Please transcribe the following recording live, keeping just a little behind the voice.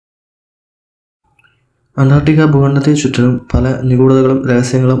Antarctica ഭൂഖണ്ഡത്തെ ചുറ്റിലും പല നിഗൂഢതകളും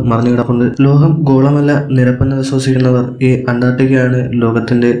രഹസ്യങ്ങളും മറഞ്ഞുകിടപ്പുണ്ട്. ലോകം ഗോളമല്ല നിരപ്പെന്ന് വിശ്വസിക്കുന്നവർ ഈ അന്റാർട്ടിക്കയാണ്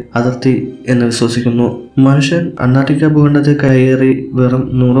ലോകത്തിന്റെ അതിർത്തി എന്ന് വിശ്വസിക്കുന്നു. മനുഷ്യൻ അന്റാർട്ടിക്ക ഭൂഖണ്ഡത്തെ കയ്യേറി വെറും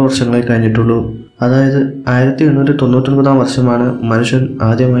 100 വർഷങ്ങളെ കഴിഞ്ഞിട്ടുള്ളൂ. അതായത് 1899 വർഷമാണ് മനുഷ്യൻ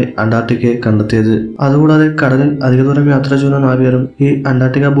ആദ്യമായി അന്റാർട്ടിക്കയെ കണ്ടെത്തിയത്. അതുകൂടാതെ കടലിൽ അധിക ദൂരം യാത്ര ചെയ്യുന്ന നാവികരും ഈ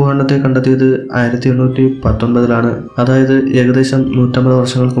അന്റാർട്ടിക്ക ഭൂഖണ്ഡത്തെ കണ്ടെത്തിയത് 1819 അതായത് ഏകദേശം 150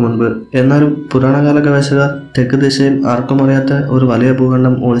 വർഷങ്ങൾക്ക് മുൻപ്. എന്നാലും പുരാണകാല ഗവേഷകർ തെക്ക് ദിശയിൽ ആർക്കും അറിയാത്ത ഒരു വലിയ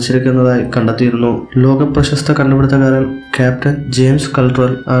ഭൂഖണ്ഡം ഒളിച്ചിരിക്കുന്നതായി കണ്ടെത്തിയിരുന്നു. ലോക പ്രശസ്ത കണ്ടുപിടുത്തക്കാരൻ ക്യാപ്റ്റൻ ജെയിംസ്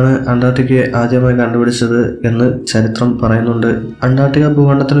കൾട്രൽ ആണ് അന്റാർട്ടിക്കയെ ആദ്യമായി കണ്ടുപിടിച്ചത് എന്ന് ചരിത്രം പറയുന്നുണ്ട്. അന്റാർട്ടിക്ക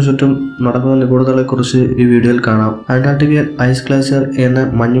ഭൂഖണ്ഡത്തിനു ചുറ്റും നടക്കുന്ന നിഗൂഢതകളെ കുറിച്ച് ഈ വീഡിയോയിൽ കാണാം. അന്റാർട്ടിക്കയിൽ ഐസ് ഗ്ലാസിയർ എന്ന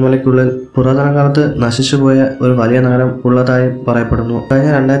മഞ്ഞുമലയ്ക്കുള്ളിൽ പുരാതന കാലത്ത് നശിച്ചുപോയ ഒരു വലിയ നഗരം ഉള്ളതായി പറയപ്പെടുന്നു. കഴിഞ്ഞ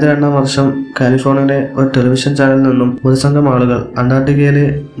 2002 വർഷം കാലിഫോർണിയയിലെ ഒരു ടെലിവിഷൻ ചാനലിൽ നിന്നും ഒരു സംഘം ആളുകൾ അന്റാർട്ടിക്കയിലെ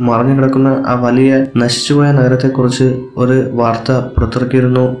മറഞ്ഞു കിടക്കുന്ന ആ വലിയ നശിച്ചുപോയ നഗരത്തെക്കുറിച്ച് ഒരു വാർത്ത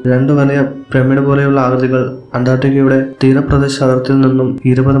പുറത്തിറക്കിയിരുന്നു. 2 വലിയ പിരമിഡ് പോലെയുള്ള ആകൃതികൾ അന്റാർട്ടിക്കയുടെ തീരപ്രദേശ അതിർത്തിയിൽ നിന്നും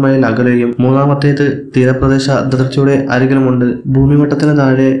 20 മൈൽ അകലെയും മൂന്നാമത്തേത് തീരപ്രദേശ അതിർത്തിയുടെ അരികിലുമുണ്ട്. ഭൂമിമട്ടത്തിന്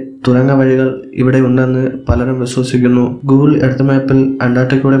താഴെ തുരങ്ക വഴികൾ ഇവിടെ ഉണ്ടെന്ന് പലരും വിശ്വസിക്കുന്നു. ഗൂഗിൾ എർത്ത് മാപ്പിൽ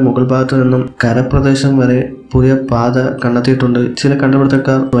അന്റാർട്ടിക്കയുടെ മുകൾ ഭാഗത്തു നിന്നും കരപ്രദേശം വരെ പുതിയ പാത കണ്ടെത്തിയിട്ടുണ്ട്. ചില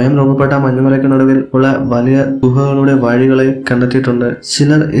കണ്ടുപിടുത്തക്കാർ സ്വയം രൂപപ്പെട്ട മഞ്ഞുമലയ്ക്ക് നടുവിൽ ഉള്ള വലിയ ഗുഹകളുടെ വഴികളെ കണ്ടെത്തിയിട്ടുണ്ട്.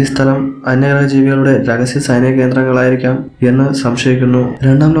 ചിലർ ഈ സ്ഥലം അന്യഗ്രഹ ജീവികളുടെ രഹസ്യ സൈനിക കേന്ദ്രങ്ങളായിരിക്കാം എന്ന് സംശയിക്കുന്നു.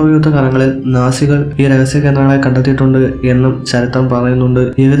 2ാം ലോകയുദ്ധ കാലങ്ങളിൽ നാസികൾ ഈ രഹസ്യ കേന്ദ്രങ്ങളെ കണ്ടെത്തിയിട്ടുണ്ട് എന്നും ചരിത്രം പറയുന്നുണ്ട്.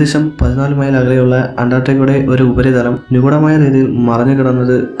 ഏകദേശം 14 മൈൽ അകലെയുള്ള അന്റാർട്ടിക്കയുടെ ഒരു ഉപരിതലം നിഗൂഢമായ രീതിയിൽ മറഞ്ഞു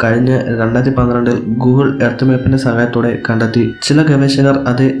കിടന്നത് കഴിഞ്ഞ 2012 ഗൂഗിൾ എർത്ത് മാപ്പിന്റെ സഹായത്തോടെ കണ്ടെത്തി. ചില ഗവേഷകർ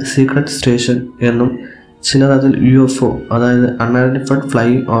അത് സീക്രട്ട് സ്റ്റേഷൻ എന്നും ചിലർ അതിൽ UFO അതായത് അൺഐഡന്റിഫൈഡ്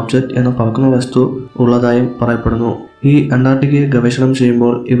ഫ്ലൈയിങ് ഓബ്ജക്റ്റ് എന്ന പറക്കുന്ന വസ്തു ഉള്ളതായും പറയപ്പെടുന്നു. ഈ അന്റാർട്ടിക്കയെ ഗവേഷണം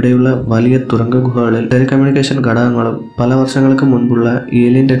ചെയ്യുമ്പോൾ ഇവിടെയുള്ള വലിയ തുരങ്ക ഗുഹകളിൽ ടെലികമ്മ്യൂണിക്കേഷൻ ഘടകങ്ങളും പല വർഷങ്ങൾക്ക് മുൻപുള്ള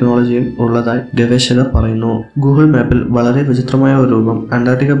ഏലിയൻ ടെക്നോളജിയും ഉള്ളതായി ഗവേഷകർ പറയുന്നു. ഗൂഗിൾ മാപ്പിൽ വളരെ വിചിത്രമായ ഒരു രൂപം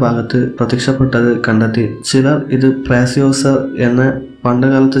അന്റാർട്ടിക്ക ഭാഗത്ത് പ്രത്യക്ഷപ്പെട്ടത് കണ്ടെത്തി. ചിലർ ഇത് പ്രാസിയോസർ എന്ന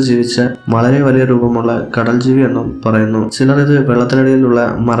പണ്ടുകാലത്ത് ജീവിച്ച വളരെ വലിയ രൂപമുള്ള കടൽ ജീവി എന്നും പറയുന്നു. ചിലർ ഇത് വെള്ളത്തിനടിയിലുള്ള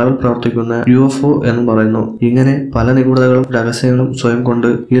മറവിൽ പ്രവർത്തിക്കുന്ന UFO എന്നും പറയുന്നു. ഇങ്ങനെ പല നിഗൂഢതകളും രഹസ്യങ്ങളും സ്വയം കൊണ്ട്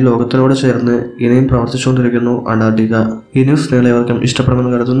ഈ ലോകത്തിനോട് ചേർന്ന് ഇനിയും പ്രവർത്തിച്ചുകൊണ്ടിരിക്കുന്നു അന്റാർട്ടിക്ക. ഈ ന്യൂസ് നിങ്ങളേവർക്കും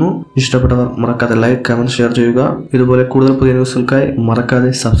ഇഷ്ടപ്പെടുമെന്ന് കരുതുന്നു. ഇഷ്ടപ്പെട്ടവർ മറക്കാതെ ലൈക്ക്, കമന്റ്, ഷെയർ ചെയ്യുക. ഇതുപോലെ കൂടുതൽ പുതിയ ന്യൂസുകൾക്കായി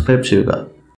മറക്കാതെ സബ്സ്ക്രൈബ് ചെയ്യുക.